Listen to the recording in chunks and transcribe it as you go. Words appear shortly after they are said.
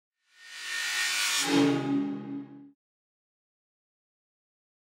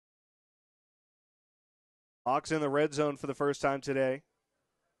Hawks in the red zone for the first time today.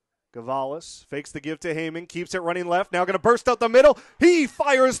 Gavalis fakes the give to Heyman, keeps it running left, now going to burst out the middle. He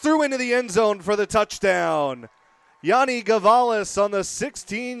fires through into the end zone for the touchdown. Yanni Gavalis on the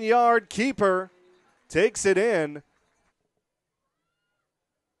 16-yard keeper takes it in.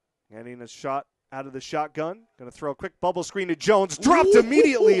 Getting a shot out of the shotgun. Going to throw a quick bubble screen to Jones. Dropped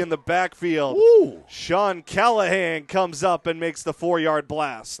immediately in the backfield. Sean Callahan comes up and makes the 4-yard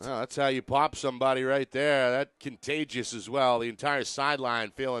blast. Oh, that's how you pop somebody right there. That's contagious as well. The entire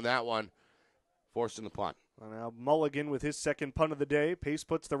sideline feeling that one. Forcing the punt. Well, now Mulligan with his second punt of the day. Pace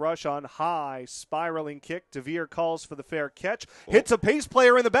puts the rush on high. Spiraling kick. DeVere calls for the fair catch. Hits a Pace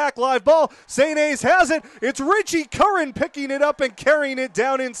player in the back. Live ball. St. A's has it. It's Richie Curran picking it up and carrying it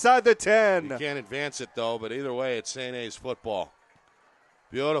down inside the 10. You can't advance it, though, but either way, it's St. A's football.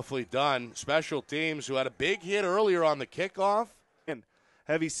 Beautifully done. Special teams who had a big hit earlier on the kickoff. And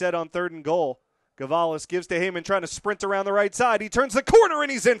heavy set on 3rd and goal. Gavalis gives to Heyman trying to sprint around the right side. He turns the corner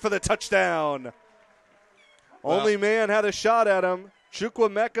and he's in for the touchdown. Only man had a shot at him.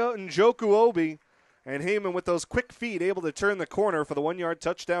 Chukwemeka and Njoku Obi. And Heyman with those quick feet able to turn the corner for the 1-yard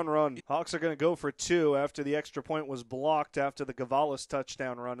touchdown run. Hawks are going to go for 2 after the extra point was blocked after the Gavalis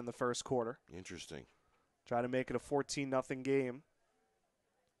touchdown run in the first quarter. Interesting. Try to make it a 14-0 game.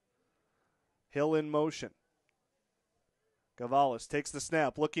 Hill in motion. Gavalis takes the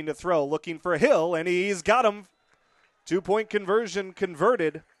snap, looking to throw, looking for Hill, and he's got him. 2-point conversion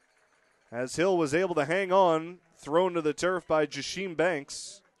converted as Hill was able to hang on, thrown to the turf by Jasheem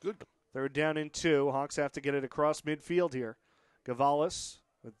Banks. Good. 3rd down and 2. Hawks have to get it across midfield here. Gavalis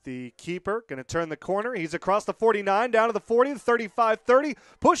with the keeper, going to turn the corner. He's across the 49, down to the 40, the 35, 30,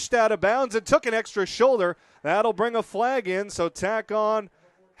 pushed out of bounds and took an extra shoulder. That'll bring a flag in, so tack on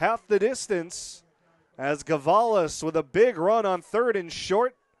half the distance as Gavalis with a big run on 3rd and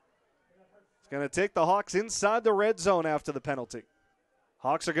short. It's going to take the Hawks inside the red zone after the penalty.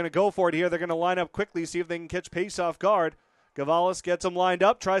 Hawks are going to go for it here. They're going to line up quickly, see if they can catch Pace off guard. Gavalis gets him lined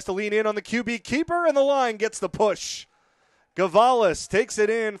up, tries to lean in on the QB keeper, and the line gets the push. Gavalis takes it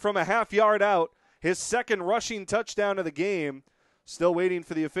in from a half-yard out. His second rushing touchdown of the game. Still waiting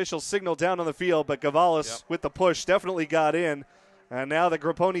for the official signal down on the field, but Gavalis with the push definitely got in. And now the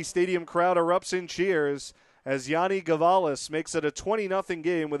Grapponi Stadium crowd erupts in cheers as Yanni Gavalis makes it a 20-0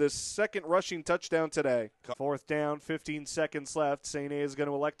 game with his second rushing touchdown today. 4th down, 15 seconds left. St. A is going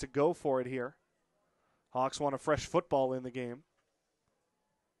to elect to go for it here. Hawks want a fresh football in the game.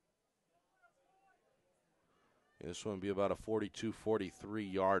 Yeah, this one will be about a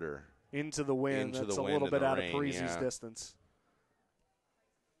 42-43 yarder. Into the wind. That's a little bit out of Parisi's distance.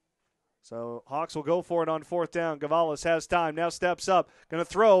 So Hawks will go for it on 4th down. Gavalis has time, now steps up. Going to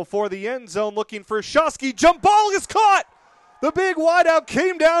throw for the end zone, looking for Shosky. Jump ball is caught! The big wideout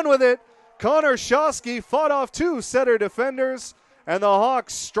came down with it. Connor Shosky fought off 2 setter defenders, and the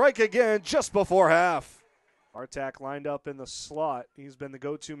Hawks strike again just before half. Artak lined up in the slot. He's been the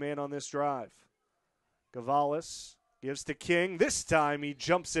go-to man on this drive. Gavalis gives to King. This time he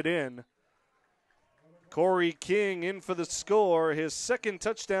jumps it in. Corey King in for the score, his second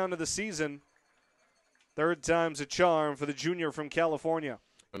touchdown of the season. 3rd time's a charm for the junior from California.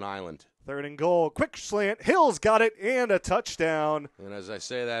 An island. 3rd and goal, quick slant, Hill's got it, and a touchdown. And as I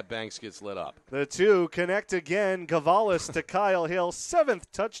say that, Banks gets lit up. The 2 connect again, Gavalis to Kyle Hill. 7th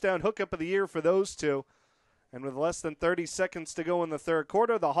touchdown hookup of the year for those 2. And with less than 30 seconds to go in the 3rd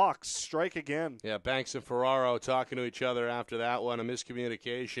quarter, the Hawks strike again. Yeah, Banks and Ferraro talking to each other after that one, a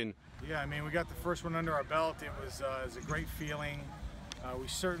miscommunication. Yeah, I mean, we got the first one under our belt. It was a great feeling. We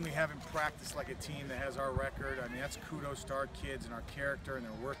certainly haven't practiced like a team that has our record. I mean, that's kudos to our kids and our character and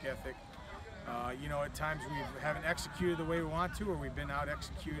their work ethic. You know, at times we haven't executed the way we want to, or we've been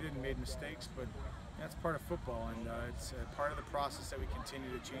out-executed and made mistakes, but that's part of football, and it's part of the process that we continue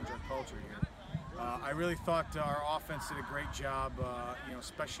to change our culture here. I really thought our offense did a great job, you know,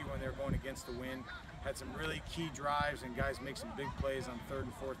 especially when they're going against the wind. Had some really key drives, and guys make some big plays on 3rd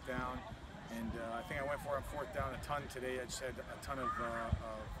and 4th down. And I think I went for it on 4th down a ton today. I just had a ton of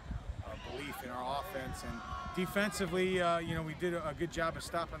belief in our offense. And defensively, you know, we did a good job of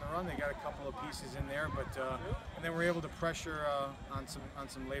stopping the run. They got a couple of pieces in there, but and then we're able to pressure on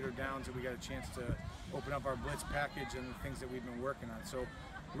some later downs, and we got a chance to open up our blitz package and the things that we've been working on. So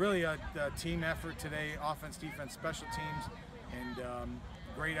really a team effort today, offense, defense, special teams, and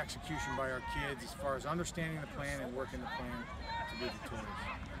great execution by our kids as far as understanding the plan and working the plan to be victorious.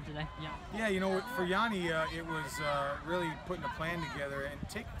 Today, yeah, you know, for Yanni, it was really putting a plan together and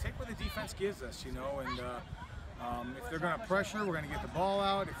take what the defense gives us, you know, and If they're going to pressure, we're going to get the ball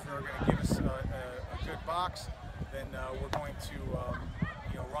out. If they're going to give us a good box, then we're going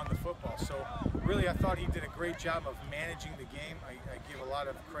to run the football. So really, I thought he did a great job of managing the game. I give a lot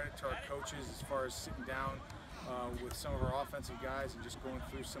of credit to our coaches as far as sitting down with some of our offensive guys and just going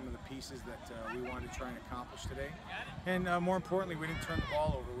through some of the pieces that we wanted to try and accomplish today. And more importantly, we didn't turn the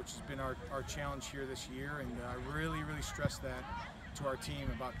ball over, which has been our challenge here this year. And I really stressed that to our team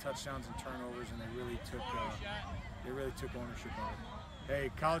about touchdowns and turnovers, and they really took ownership of it.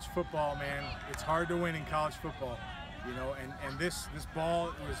 Hey, college football, man, it's hard to win in college football, and this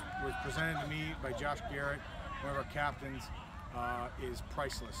ball was presented to me by Josh Garrett, one of our captains, is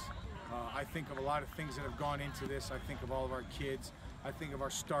priceless. I think of a lot of things that have gone into this. I think of all of our kids. I think of our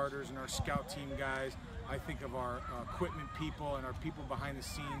starters and our scout team guys. I think of our equipment people and our people behind the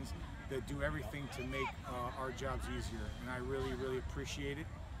scenes that do everything to make our jobs easier. And I really appreciate it.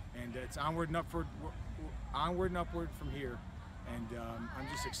 And it's onward and upward from here. And I'm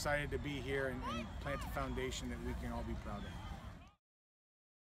just excited to be here and plant the foundation that we can all be proud of.